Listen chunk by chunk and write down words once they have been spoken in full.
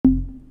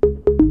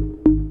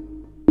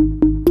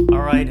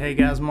right, hey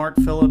guys, Mark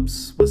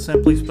Phillips with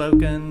Simply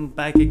Spoken,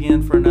 back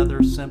again for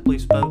another Simply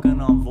Spoken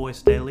on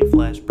Voice Daily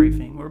Flash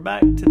Briefing. We're back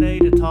today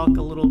to talk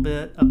a little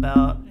bit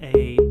about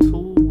a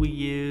tool we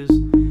use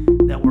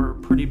that we're a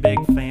pretty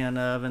big fan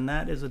of, and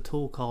that is a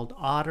tool called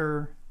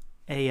Otter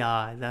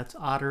AI. That's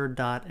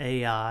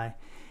otter.ai.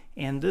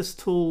 And this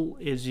tool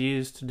is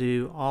used to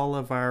do all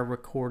of our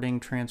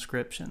recording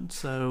transcription.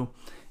 So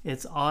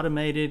it's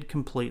automated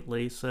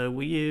completely. So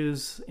we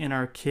use in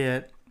our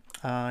kit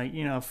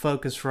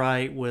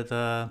Focusrite with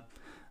a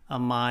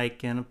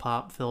mic and a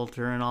pop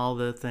filter and all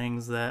the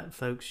things that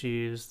folks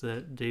use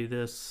that do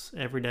this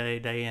every day,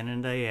 day in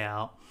and day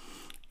out.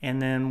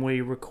 And then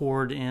we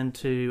record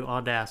into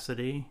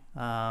Audacity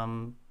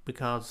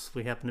because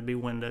we happen to be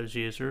Windows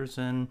users,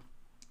 and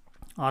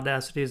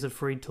Audacity is a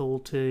free tool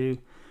to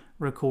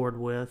record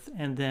with.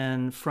 And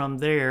then from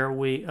there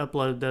we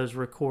upload those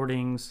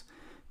recordings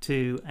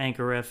to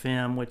Anchor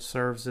FM, which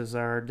serves as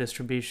our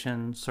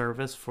distribution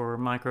service for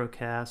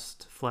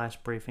microcast flash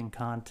briefing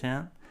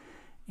content.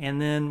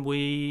 And then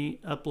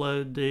we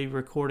upload the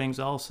recordings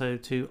also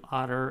to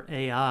Otter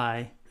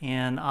AI,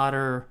 and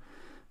Otter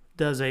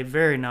does a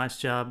very nice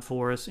job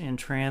for us in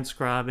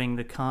transcribing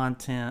the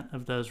content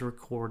of those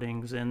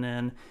recordings, and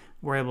then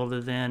we're able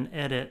to then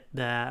edit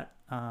that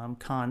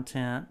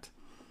content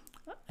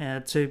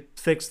to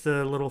fix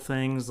the little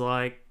things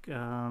like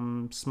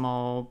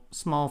small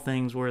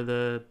things where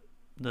the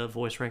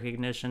voice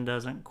recognition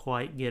doesn't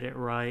quite get it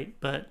right.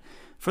 But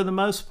for the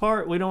most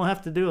part, we don't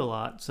have to do a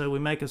lot. So we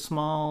make a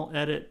small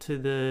edit to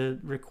the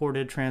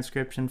recorded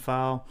transcription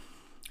file,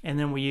 and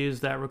then we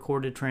use that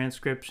recorded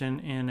transcription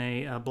in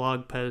a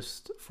blog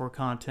post for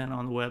content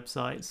on the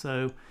website.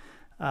 So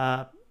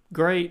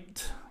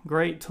great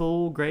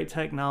tool, great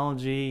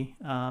technology.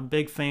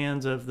 Big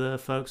fans of the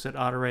folks at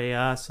Otter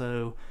AI.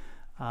 So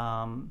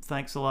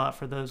thanks a lot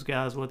for those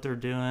guys, what they're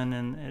doing,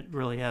 and it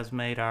really has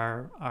made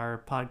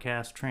our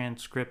podcast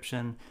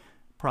transcription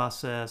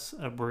process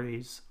a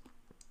breeze.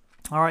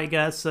 All right,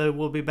 guys, so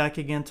we'll be back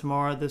again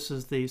tomorrow. This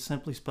is the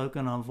Simply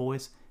Spoken on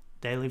Voice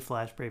Daily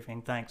Flash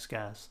Briefing. Thanks,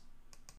 guys.